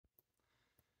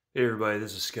Hey everybody,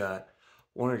 this is Scott.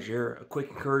 Wanted to share a quick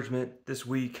encouragement. This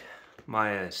week,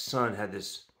 my son had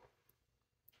this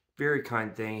very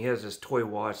kind thing. He has this toy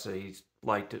watch that he's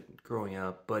liked it growing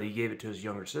up, but he gave it to his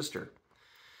younger sister.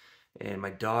 And my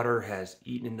daughter has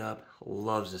eaten it up,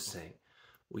 loves this thing.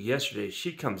 Well, yesterday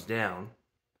she comes down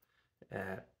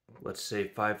at, let's say,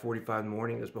 5:45 in the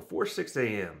morning. It was before 6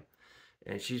 a.m.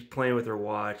 And she's playing with her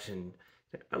watch, and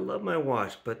I love my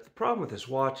watch, but the problem with this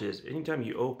watch is anytime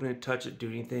you open it, touch it, do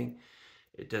anything,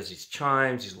 it does these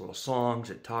chimes, these little songs,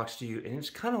 it talks to you, and it's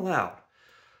kind of loud.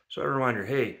 So I remind her,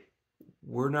 hey,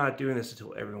 we're not doing this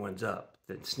until everyone's up.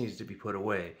 This needs to be put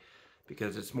away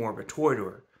because it's more of a toy to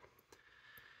her.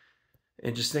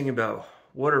 And just thinking about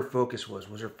what her focus was.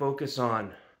 Was her focus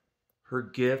on her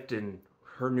gift and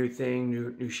her new thing,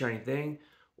 new shiny thing?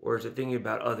 Or is it thinking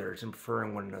about others and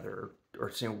preferring one another?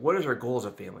 Or saying, what is our goal as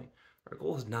a family? Our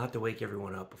goal is not to wake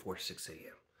everyone up before 6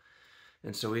 a.m.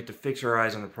 And so we have to fix our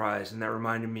eyes on the prize. And that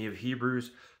reminded me of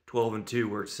Hebrews 12:2,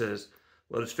 where it says,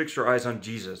 let us fix our eyes on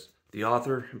Jesus, the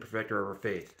author and perfecter of our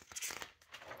faith,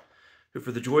 who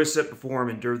for the joy set before him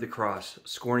endured the cross,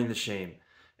 scorning the shame,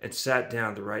 and sat down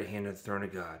at the right hand of the throne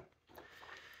of God.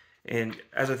 And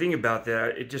as I think about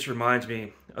that, it just reminds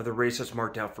me of the race that's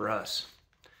marked out for us.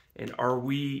 And are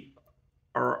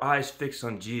our eyes fixed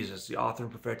on Jesus, the author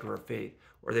and perfecter of our faith?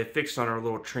 Or are they fixed on our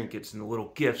little trinkets and the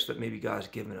little gifts that maybe God's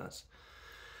given us?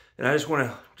 And I just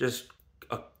want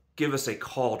to give us a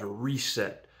call to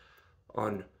reset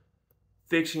on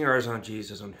fixing our eyes on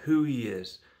Jesus, on who he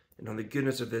is, and on the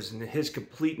goodness of this, and his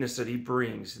completeness that he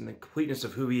brings, and the completeness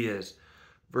of who he is,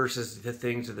 versus the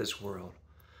things of this world.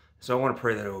 So I want to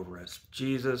pray that over us.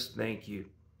 Jesus, thank you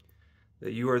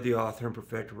that you are the author and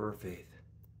perfecter of our faith,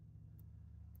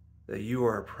 that you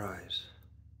are our prize.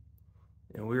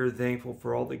 And we are thankful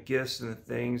for all the gifts and the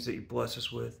things that you bless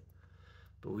us with,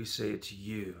 but we say it's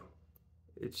you.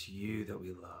 It's you that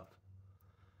we love.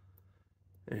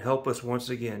 And help us once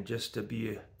again just to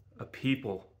be a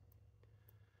people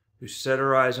who set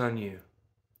our eyes on you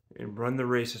and run the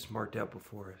race that's marked out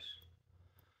before us.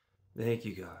 Thank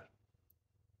you, God.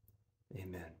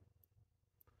 Amen.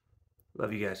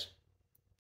 Love you guys.